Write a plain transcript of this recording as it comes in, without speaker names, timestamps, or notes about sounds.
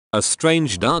A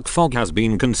strange dark fog has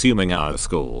been consuming our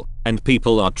school, and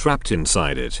people are trapped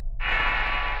inside it.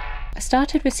 I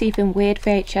started receiving weird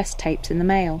VHS tapes in the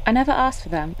mail. I never asked for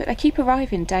them, but they keep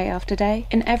arriving day after day.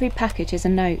 In every package is a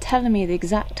note telling me the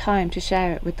exact time to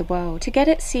share it with the world, to get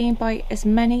it seen by as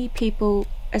many people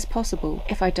as possible.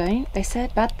 If I don't, they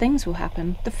said, bad things will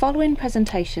happen. The following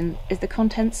presentation is the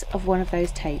contents of one of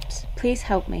those tapes. Please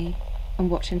help me and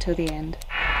watch until the end.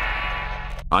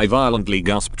 I violently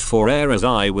gasped for air as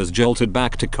I was jolted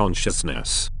back to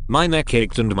consciousness. My neck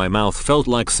ached and my mouth felt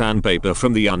like sandpaper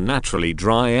from the unnaturally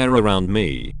dry air around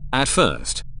me. At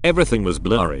first, everything was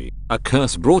blurry, a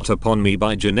curse brought upon me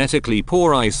by genetically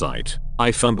poor eyesight.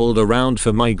 I fumbled around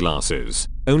for my glasses,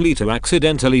 only to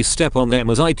accidentally step on them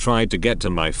as I tried to get to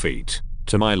my feet.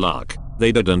 To my luck,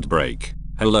 they didn't break.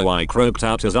 "Hello," I croaked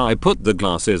out as I put the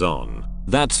glasses on.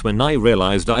 That's when I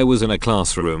realized I was in a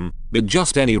classroom, but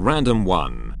just any random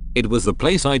one. It was the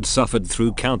place I'd suffered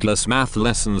through countless math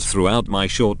lessons throughout my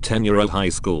short tenure at high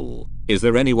school. "Is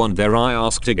there anyone there?" I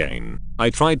asked again. I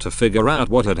tried to figure out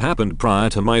what had happened prior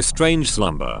to my strange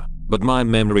slumber, but my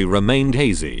memory remained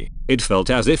hazy. It felt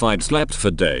as if I'd slept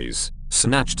for days,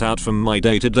 snatched out from my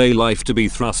day-to-day life to be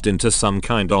thrust into some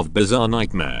kind of bizarre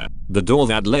nightmare. The door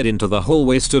that led into the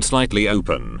hallway stood slightly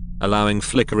open, allowing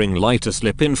flickering light to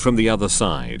slip in from the other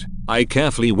side. I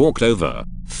carefully walked over,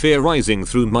 fear rising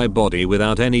through my body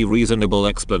without any reasonable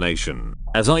explanation.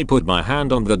 As I put my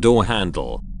hand on the door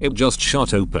handle, it just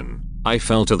shot open. I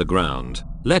fell to the ground,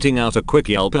 letting out a quick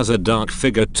yelp as a dark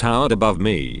figure towered above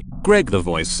me. "Greg," the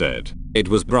voice said. It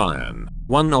was Brian,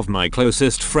 one of my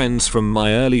closest friends from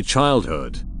my early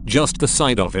childhood. Just the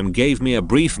sight of him gave me a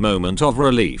brief moment of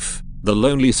relief. The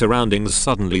lonely surroundings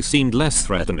suddenly seemed less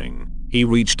threatening. He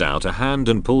reached out a hand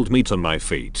and pulled me to my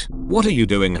feet. "What are you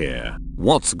doing here?"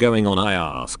 "What's going on?" I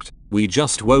asked. "We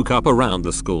just woke up around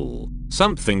the school.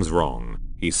 Something's wrong,"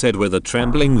 he said with a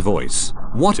trembling voice.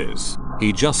 "What is?"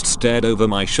 He just stared over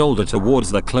my shoulder towards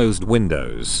the closed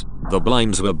windows. The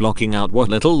blinds were blocking out what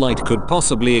little light could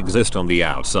possibly exist on the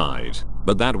outside.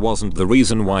 But that wasn't the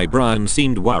reason why Brian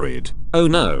seemed worried. "Oh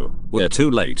no, we're too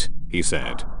late," he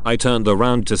said. I turned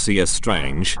around to see a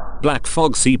strange, black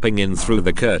fog seeping in through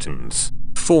the curtains,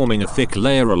 forming a thick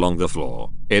layer along the floor.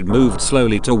 It moved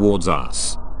slowly towards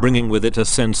us, bringing with it a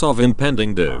sense of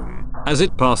impending doom. As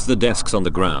it passed the desks on the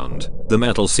ground, the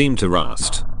metal seemed to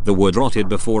rust. The wood rotted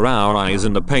before our eyes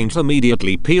and the paint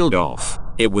immediately peeled off.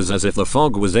 It was as if the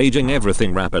fog was aging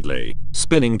everything rapidly,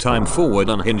 spinning time forward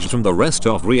unhinged from the rest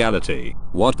of reality.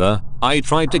 "What the?" I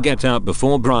tried to get out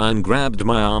before Brian grabbed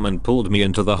my arm and pulled me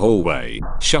into the hallway,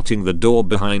 shutting the door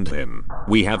behind him.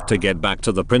 "We have to get back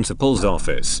to the principal's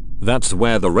office. That's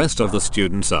where the rest of the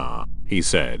students are," he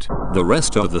said. "The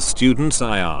rest of the students?"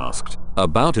 I asked.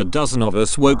 "About a dozen of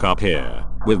us woke up here.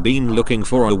 We've been looking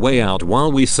for a way out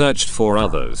while we searched for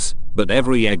others, but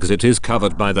every exit is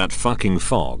covered by that fucking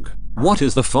fog." "What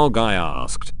is the fog?" I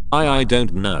asked. I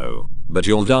don't know, but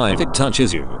you'll die if it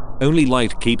touches you. Only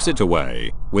light keeps it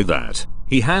away." With that,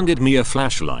 he handed me a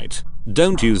flashlight.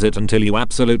 "Don't use it until you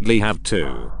absolutely have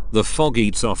to. The fog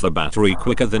eats off the battery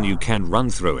quicker than you can run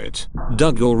through it."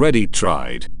 "Doug already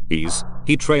tried."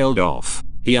 He trailed off.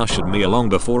 He ushered me along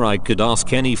before I could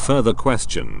ask any further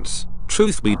questions.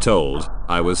 Truth be told,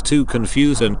 I was too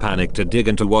confused and panicked to dig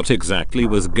into what exactly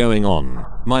was going on.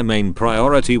 My main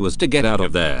priority was to get out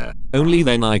of there. Only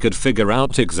then I could figure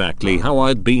out exactly how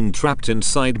I'd been trapped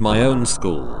inside my own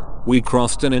school. We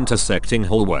crossed an intersecting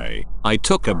hallway. I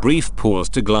took a brief pause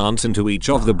to glance into each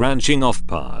of the branching off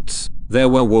parts. There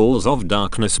were walls of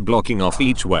darkness blocking off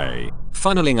each way,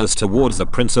 funneling us towards the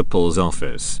principal's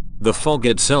office. The fog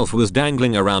itself was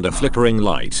dangling around a flickering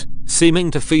light, seeming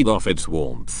to feed off its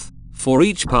warmth. For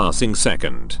each passing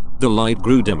second, the light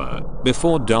grew dimmer,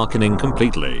 before darkening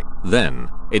completely. Then,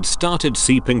 it started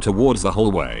seeping towards the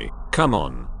hallway. "Come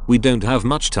on, we don't have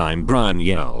much time," Brian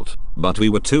yelled. But we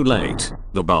were too late.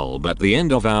 The bulb at the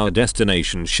end of our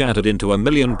destination shattered into a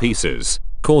million pieces,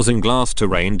 causing glass to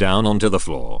rain down onto the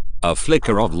floor. A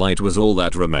flicker of light was all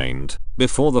that remained,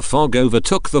 before the fog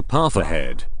overtook the path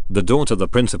ahead. The door to the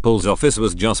principal's office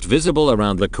was just visible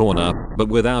around the corner, but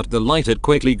without the light it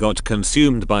quickly got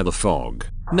consumed by the fog.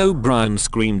 "No!" Brian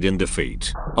screamed in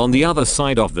defeat. On the other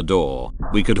side of the door,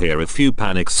 we could hear a few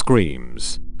panic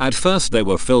screams. At first they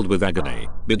were filled with agony,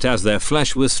 but as their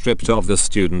flesh was stripped of the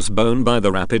student's bone by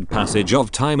the rapid passage of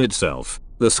time itself,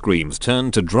 the screams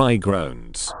turned to dry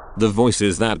groans. The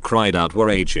voices that cried out were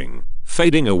aging,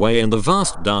 fading away in the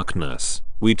vast darkness.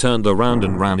 We turned around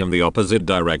and ran in the opposite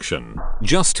direction,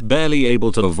 just barely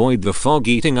able to avoid the fog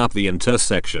eating up the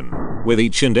intersection. With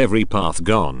each and every path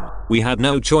gone, we had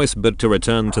no choice but to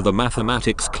return to the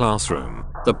mathematics classroom.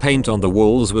 The paint on the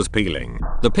walls was peeling.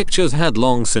 The pictures had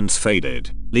long since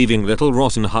faded, leaving little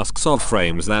rotten husks of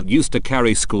frames that used to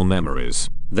carry school memories.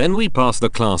 Then we passed the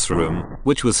classroom,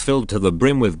 which was filled to the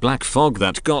brim with black fog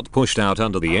that got pushed out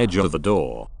under the edge of the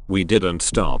door. We didn't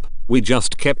stop. We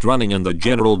just kept running in the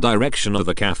general direction of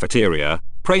the cafeteria,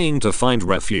 praying to find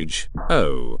refuge.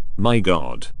 Oh my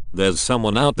god. There's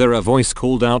someone out there, a voice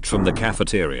called out from the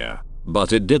cafeteria.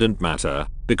 But it didn't matter,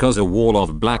 because a wall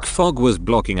of black fog was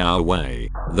blocking our way.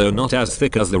 Though not as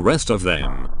thick as the rest of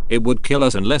them, it would kill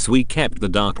us unless we kept the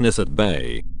darkness at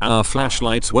bay. Our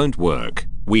flashlights won't work.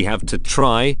 We have to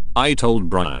try, I told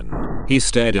Brian. He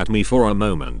stared at me for a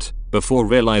moment, before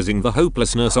realizing the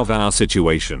hopelessness of our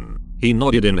situation. He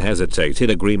nodded in hesitated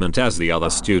agreement as the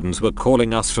other students were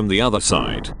calling us from the other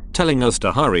side, telling us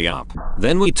to hurry up.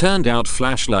 Then we turned out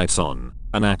flashlights on,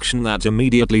 an action that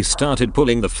immediately started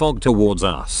pulling the fog towards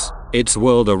us. It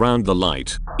swirled around the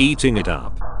light, eating it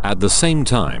up. At the same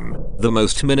time, the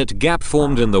most minute gap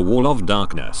formed in the wall of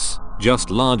darkness, just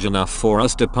large enough for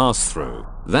us to pass through.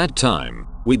 That time,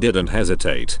 we didn't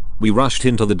hesitate. We rushed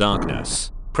into the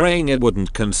darkness, praying it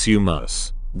wouldn't consume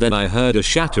us. Then I heard a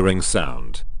shattering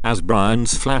sound, as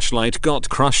Brian's flashlight got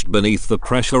crushed beneath the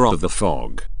pressure of the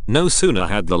fog. No sooner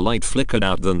had the light flickered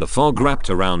out than the fog wrapped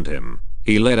around him.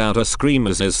 He let out a scream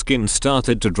as his skin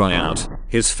started to dry out,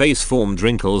 his face formed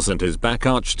wrinkles and his back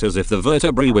arched as if the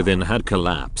vertebrae within had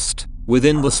collapsed.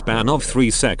 Within the span of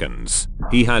 3 seconds,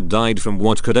 he had died from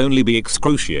what could only be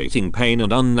excruciating pain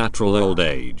and unnatural old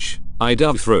age. I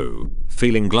dove through,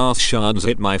 feeling glass shards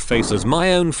hit my face as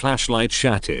my own flashlight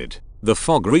shattered. The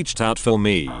fog reached out for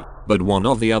me, but one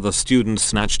of the other students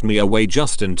snatched me away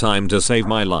just in time to save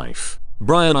my life.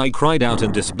 Brian, I cried out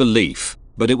in disbelief,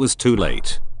 but it was too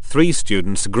late. 3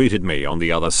 students greeted me on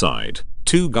the other side,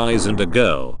 2 guys and a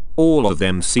girl, all of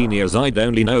them seniors I'd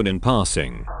only known in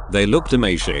passing. They looked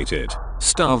emaciated,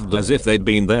 starved as if they'd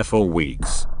been there for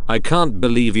weeks. I can't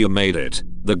believe you made it,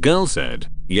 the girl said,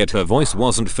 yet her voice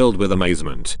wasn't filled with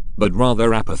amazement, but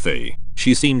rather apathy.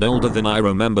 She seemed older than I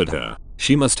remembered her.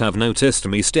 She must have noticed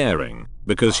me staring,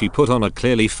 because she put on a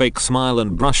clearly fake smile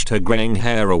and brushed her graying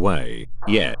hair away.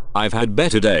 Yeah, I've had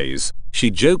better days, she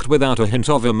joked without a hint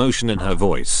of emotion in her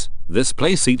voice. This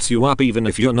place eats you up even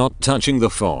if you're not touching the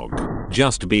fog.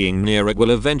 Just being near it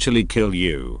will eventually kill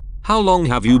you. How long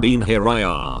have you been here, I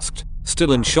asked,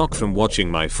 still in shock from watching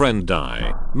my friend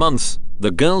die. Months,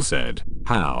 the girl said.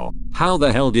 How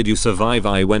the hell did you survive,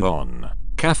 I went on.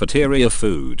 Cafeteria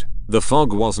food. The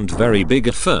fog wasn't very big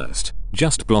at first,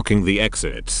 just blocking the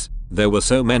exits. There were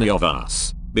so many of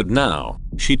us. But now,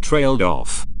 she trailed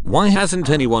off. Why hasn't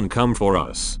anyone come for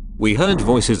us? We heard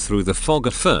voices through the fog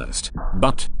at first.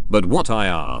 But what, I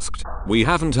asked. We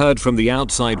haven't heard from the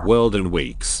outside world in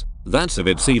weeks. That's if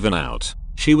it's even out.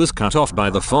 She was cut off by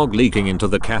the fog leaking into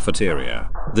the cafeteria.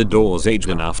 The doors aged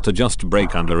enough to just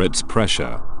break under its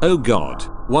pressure. Oh god,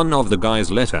 one of the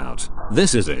guys let out.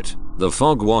 This is it. The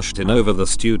fog washed in over the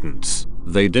students.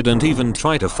 They didn't even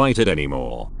try to fight it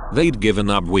anymore. They'd given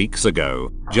up weeks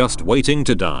ago, just waiting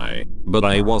to die. But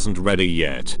I wasn't ready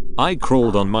yet. I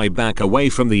crawled on my back away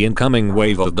from the incoming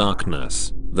wave of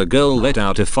darkness. The girl let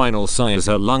out a final sigh as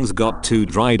her lungs got too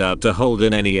dried out to hold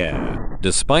in any air.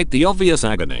 Despite the obvious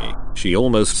agony, she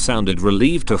almost sounded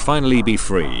relieved to finally be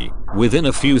free. Within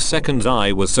a few seconds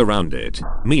I was surrounded,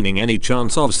 meaning any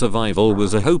chance of survival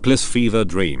was a hopeless fever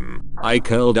dream. I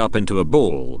curled up into a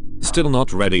ball, still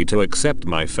not ready to accept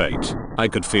my fate. I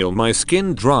could feel my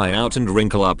skin dry out and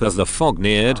wrinkle up as the fog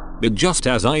neared, but just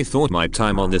as I thought my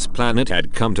time on this planet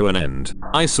had come to an end,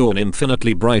 I saw an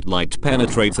infinitely bright light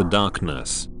penetrate the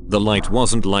darkness. The light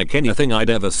wasn't like anything I'd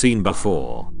ever seen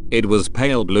before. It was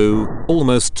pale blue,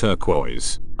 almost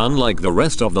turquoise. Unlike the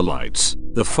rest of the lights,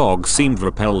 the fog seemed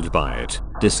repelled by it,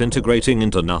 disintegrating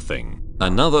into nothing.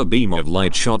 Another beam of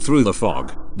light shot through the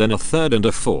fog, then a third and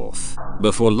a fourth.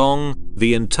 Before long,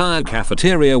 the entire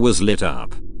cafeteria was lit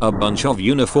up. A bunch of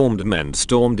uniformed men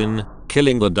stormed in,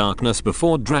 killing the darkness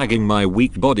before dragging my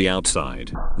weak body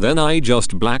outside. Then I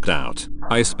just blacked out.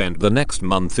 I spent the next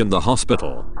month in the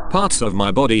hospital. Parts of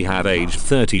my body have aged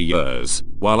 30 years,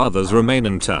 while others remain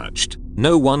untouched.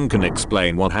 No one can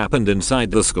explain what happened inside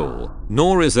the school,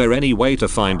 nor is there any way to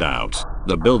find out.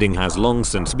 The building has long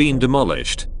since been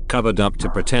demolished, covered up to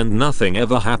pretend nothing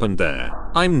ever happened there.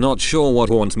 I'm not sure what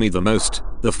haunts me the most,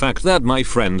 the fact that my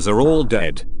friends are all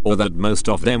dead, or that most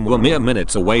of them were mere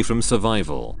minutes away from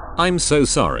survival. I'm so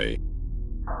sorry.